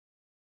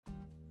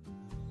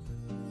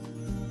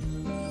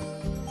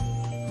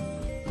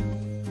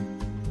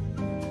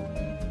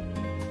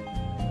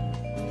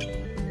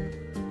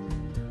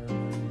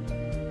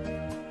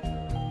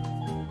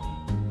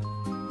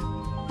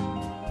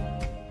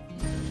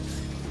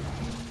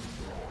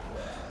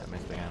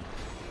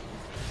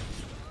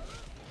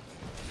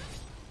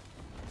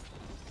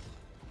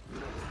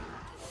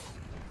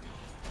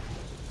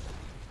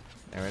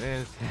it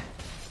is.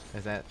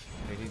 Is that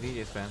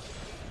ADD spam?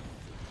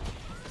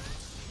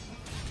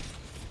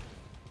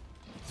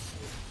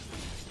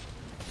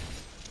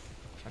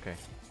 Okay.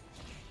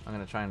 I'm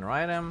gonna try and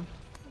ride him.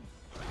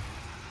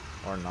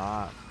 Or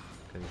not.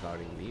 Because he's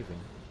already leaving.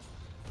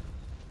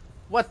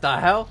 What the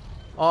hell?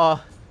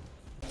 Oh.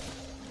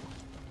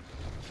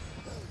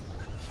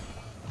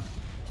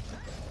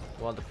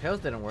 Well, the pills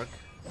didn't work.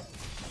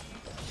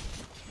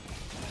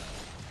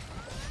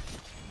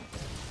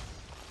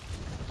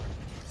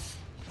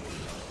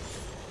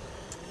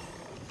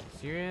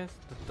 Serious?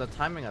 The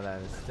timing of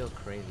that is still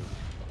crazy.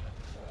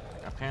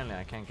 Apparently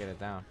I can't get it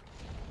down.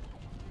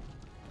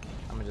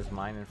 I'm gonna just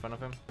mine in front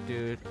of him.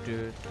 Dude.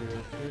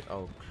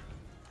 Oh.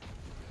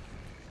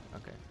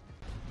 Okay.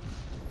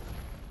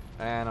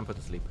 And I'm put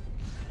to sleep.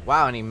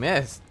 Wow, and he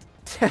missed.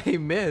 He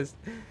missed.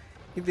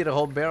 He did a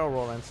whole barrel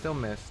roll and still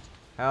missed.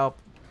 Help.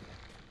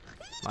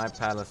 My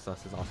Palace is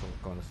also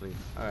going to sleep.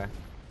 Okay.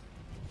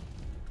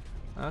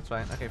 No, that's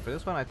fine. Okay, for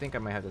this one I think I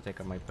might have to take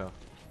a might pill.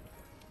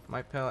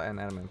 Might pill and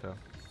adamant pill.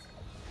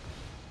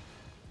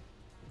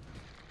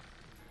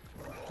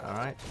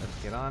 Alright,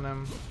 let's get on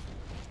him.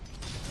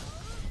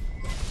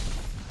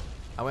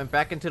 I went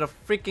back into the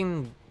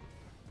freaking...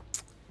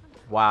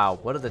 Wow,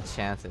 what are the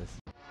chances?